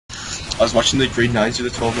I was watching the grade 9s do the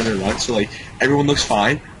 12-minute run, so like everyone looks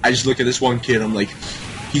fine. I just look at this one kid, I'm like,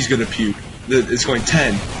 he's gonna puke. It's going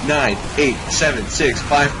 10, 9, 8, 7, 6,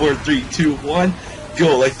 5, 4, 3, 2, 1,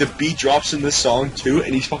 go. Like the beat drops in this song too,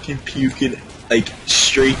 and he's fucking puking like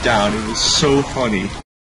straight down. It was so funny.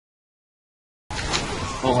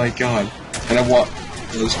 Oh my god. And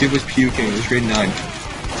this dude was puking, it was grade 9.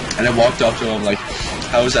 And I walked up to him like,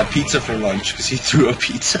 how was that pizza for lunch? Because he threw a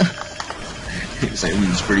pizza. He was like,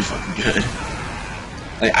 it's pretty fucking good.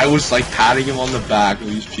 Like, I was like patting him on the back when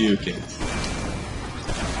he was puking.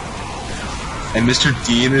 And Mr.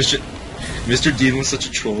 Dean was such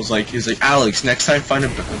a troll. He was like, Alex, next time find a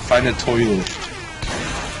toilet.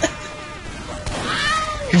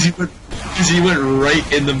 Because he went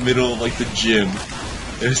right in the middle of like the gym.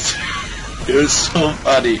 It was so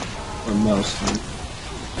funny. Or mouse.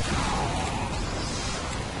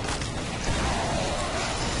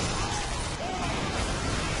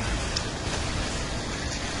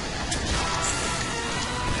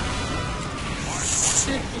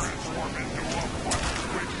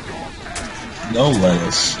 No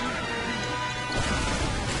lettuce.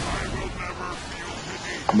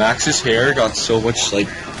 Max's hair got so much like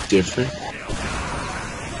different.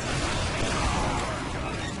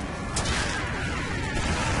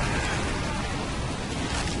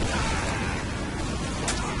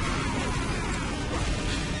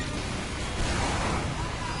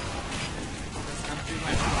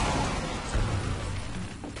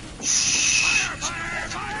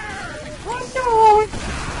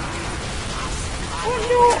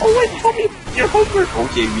 Oh wait, tell me your homework.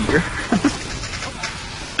 Okay, Meter.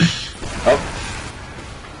 Oh.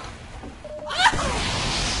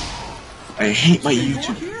 I hate my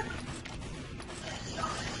YouTube.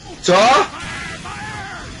 So?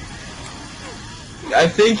 I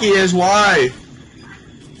think he is. Why?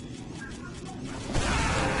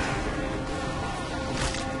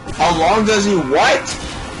 How long does he what?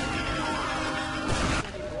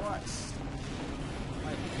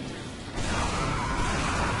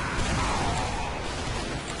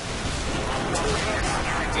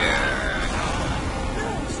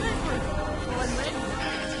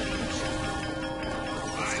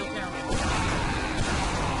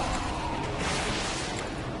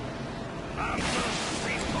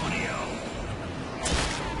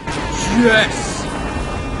 Yes!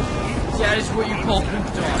 That is what you call poop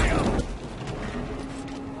dog.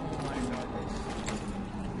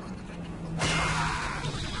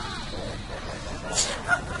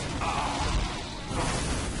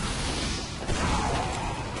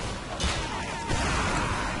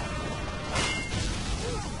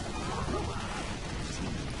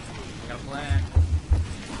 Got a plan.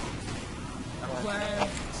 Got a plan.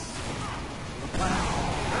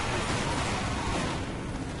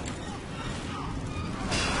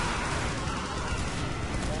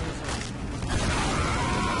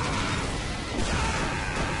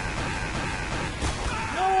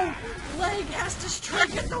 Leg has to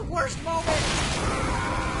strike at the worst moment.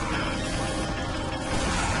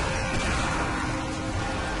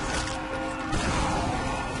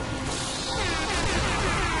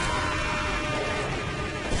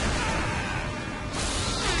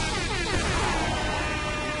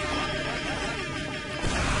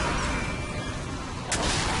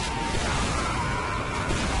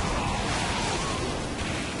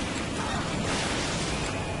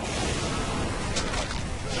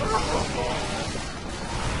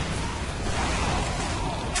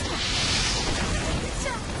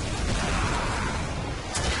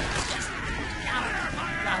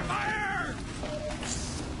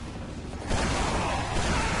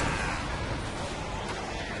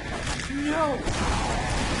 No!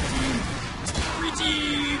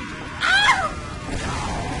 Redeemed! Ow!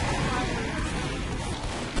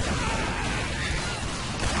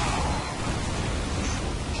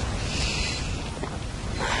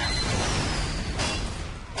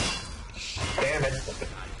 Damn it.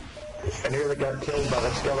 I nearly got killed by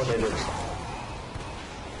the skeletons.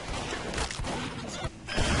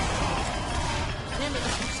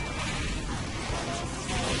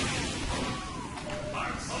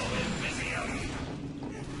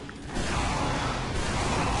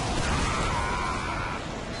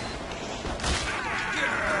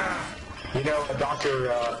 You know, Dr.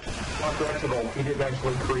 Exable, he did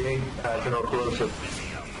actually create General Corrosive.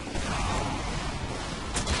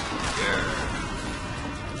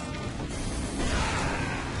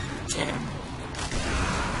 Damn.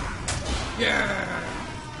 Yeah.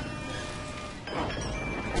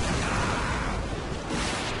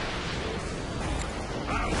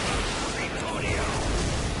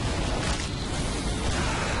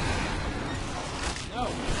 No.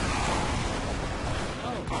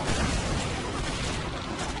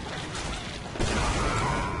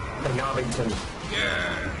 Nobbington.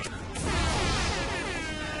 Yeah.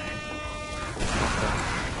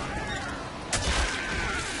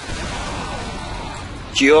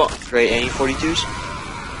 Geo, great, any 42s?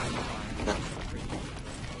 No.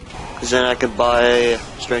 Cause then I could buy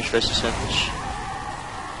Strange Fist Sandwich.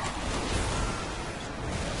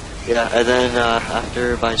 Yeah, and then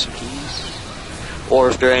after buying some keys, or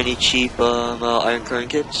if there are any cheap Iron Current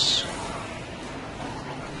kits.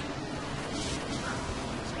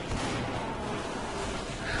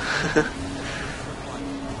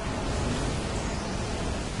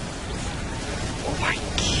 Oh my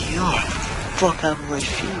god! Fuck happened to my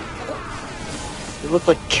feet? They look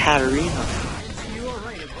like Katarina.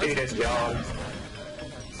 Eat it, John.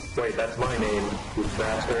 Wait, that's my name, you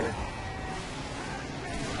bastard.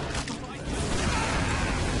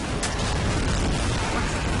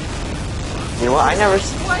 You know what? I never.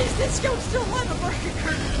 Why is this guy still on the Burger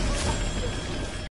King?